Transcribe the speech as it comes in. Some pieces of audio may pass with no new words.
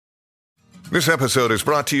This episode is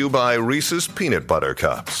brought to you by Reese's Peanut Butter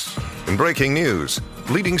Cups. In breaking news,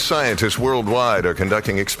 leading scientists worldwide are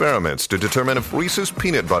conducting experiments to determine if Reese's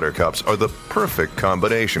Peanut Butter Cups are the perfect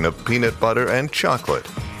combination of peanut butter and chocolate.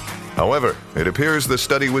 However, it appears the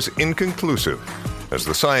study was inconclusive, as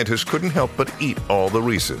the scientists couldn't help but eat all the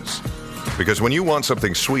Reese's. Because when you want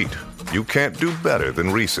something sweet, you can't do better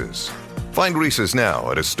than Reese's. Find Reese's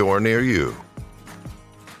now at a store near you.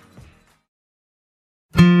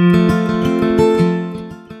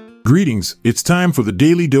 Greetings, it's time for the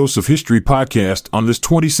Daily Dose of History podcast on this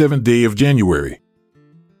 27th day of January.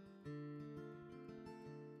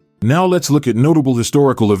 Now let's look at notable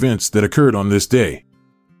historical events that occurred on this day.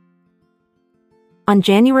 On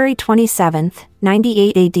January 27,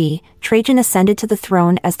 98 AD, Trajan ascended to the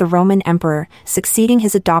throne as the Roman emperor, succeeding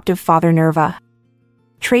his adoptive father Nerva.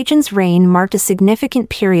 Trajan's reign marked a significant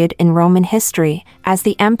period in Roman history, as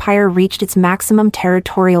the empire reached its maximum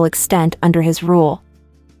territorial extent under his rule.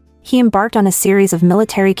 He embarked on a series of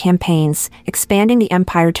military campaigns, expanding the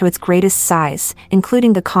empire to its greatest size,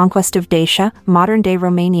 including the conquest of Dacia, modern-day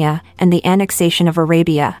Romania, and the annexation of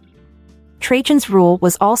Arabia. Trajan's rule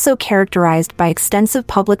was also characterized by extensive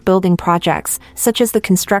public building projects, such as the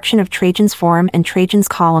construction of Trajan's Forum and Trajan's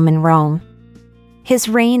Column in Rome. His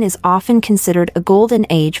reign is often considered a golden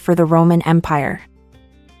age for the Roman Empire.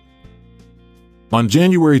 On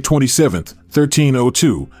January 27,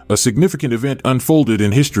 1302, a significant event unfolded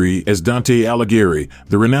in history as Dante Alighieri,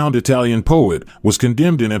 the renowned Italian poet, was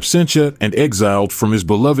condemned in absentia and exiled from his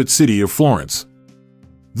beloved city of Florence.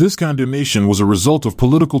 This condemnation was a result of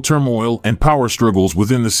political turmoil and power struggles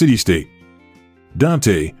within the city-state.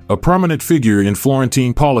 Dante, a prominent figure in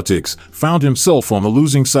Florentine politics, found himself on the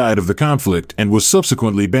losing side of the conflict and was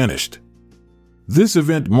subsequently banished. This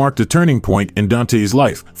event marked a turning point in Dante's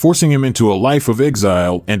life, forcing him into a life of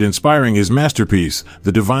exile and inspiring his masterpiece,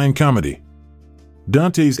 the Divine Comedy.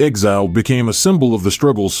 Dante's exile became a symbol of the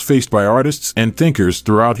struggles faced by artists and thinkers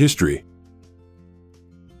throughout history.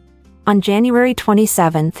 On January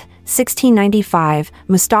 27, 1695,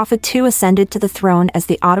 Mustafa II ascended to the throne as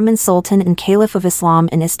the Ottoman Sultan and Caliph of Islam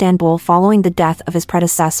in Istanbul following the death of his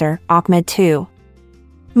predecessor, Ahmed II.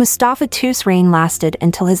 Mustafa II's reign lasted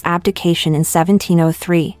until his abdication in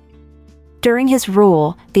 1703. During his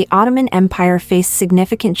rule, the Ottoman Empire faced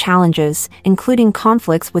significant challenges, including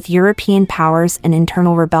conflicts with European powers and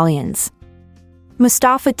internal rebellions.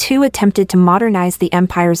 Mustafa II attempted to modernize the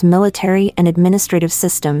empire's military and administrative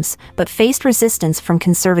systems, but faced resistance from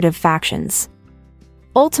conservative factions.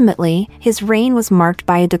 Ultimately, his reign was marked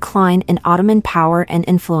by a decline in Ottoman power and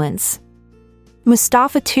influence.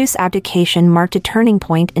 Mustafa II's abdication marked a turning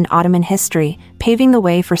point in Ottoman history, paving the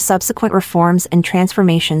way for subsequent reforms and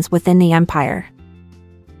transformations within the empire.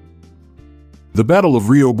 The Battle of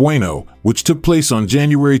Rio Bueno, which took place on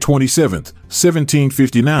January 27,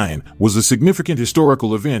 1759, was a significant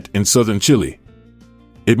historical event in southern Chile.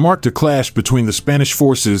 It marked a clash between the Spanish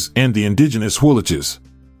forces and the indigenous Huilliches.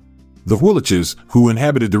 The Huilliches, who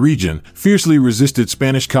inhabited the region, fiercely resisted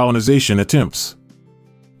Spanish colonization attempts.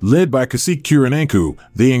 Led by Cacique Curanancu,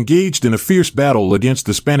 they engaged in a fierce battle against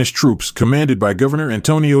the Spanish troops commanded by Governor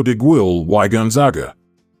Antonio de Guil y Gonzaga.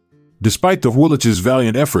 Despite the Huilliches'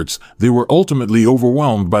 valiant efforts, they were ultimately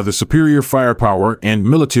overwhelmed by the superior firepower and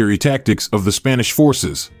military tactics of the Spanish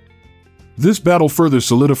forces. This battle further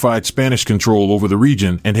solidified Spanish control over the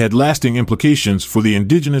region and had lasting implications for the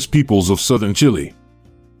indigenous peoples of southern Chile.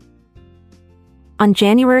 On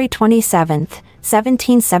January 27,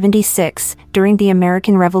 1776, during the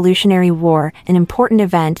American Revolutionary War, an important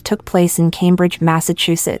event took place in Cambridge,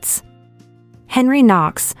 Massachusetts. Henry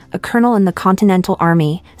Knox, a colonel in the Continental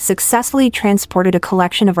Army, successfully transported a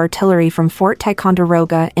collection of artillery from Fort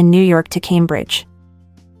Ticonderoga in New York to Cambridge.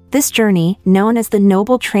 This journey, known as the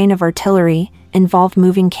Noble Train of Artillery, involved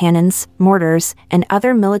moving cannons, mortars, and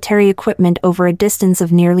other military equipment over a distance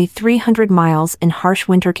of nearly 300 miles in harsh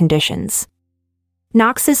winter conditions.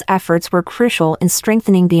 Knox's efforts were crucial in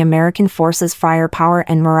strengthening the American forces' firepower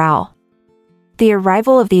and morale. The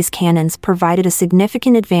arrival of these cannons provided a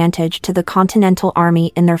significant advantage to the Continental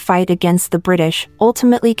Army in their fight against the British,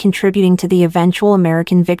 ultimately contributing to the eventual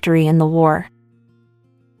American victory in the war.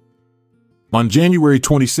 On January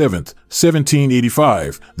 27,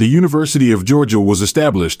 1785, the University of Georgia was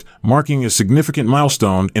established, marking a significant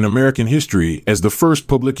milestone in American history as the first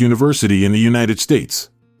public university in the United States.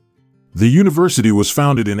 The university was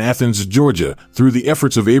founded in Athens, Georgia, through the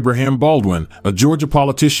efforts of Abraham Baldwin, a Georgia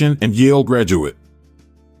politician and Yale graduate.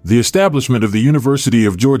 The establishment of the University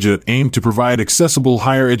of Georgia aimed to provide accessible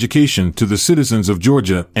higher education to the citizens of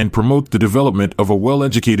Georgia and promote the development of a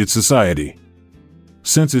well-educated society.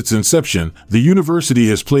 Since its inception, the university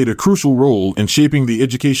has played a crucial role in shaping the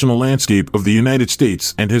educational landscape of the United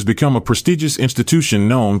States and has become a prestigious institution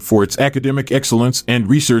known for its academic excellence and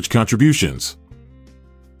research contributions.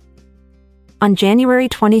 On January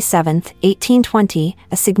 27, 1820,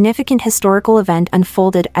 a significant historical event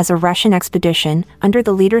unfolded as a Russian expedition, under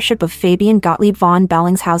the leadership of Fabian Gottlieb von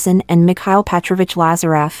Bellingshausen and Mikhail Petrovich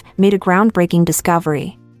Lazarev, made a groundbreaking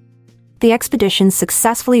discovery. The expedition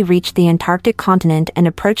successfully reached the Antarctic continent and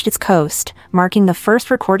approached its coast, marking the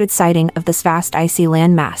first recorded sighting of this vast icy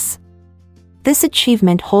landmass. This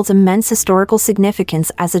achievement holds immense historical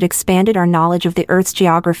significance as it expanded our knowledge of the Earth's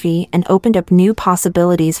geography and opened up new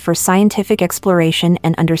possibilities for scientific exploration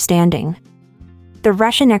and understanding. The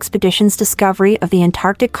Russian expedition's discovery of the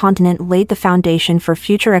Antarctic continent laid the foundation for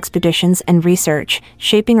future expeditions and research,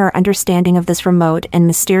 shaping our understanding of this remote and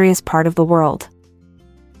mysterious part of the world.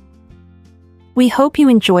 We hope you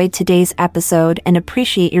enjoyed today's episode and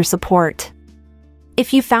appreciate your support.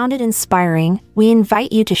 If you found it inspiring, we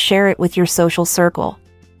invite you to share it with your social circle.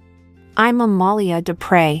 I'm Amalia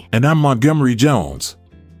Dupre. And I'm Montgomery Jones.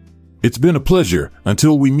 It's been a pleasure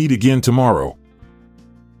until we meet again tomorrow.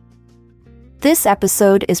 This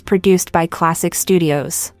episode is produced by Classic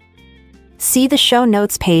Studios. See the show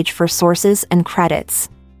notes page for sources and credits.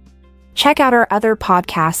 Check out our other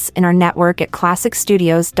podcasts in our network at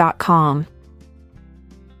classicstudios.com.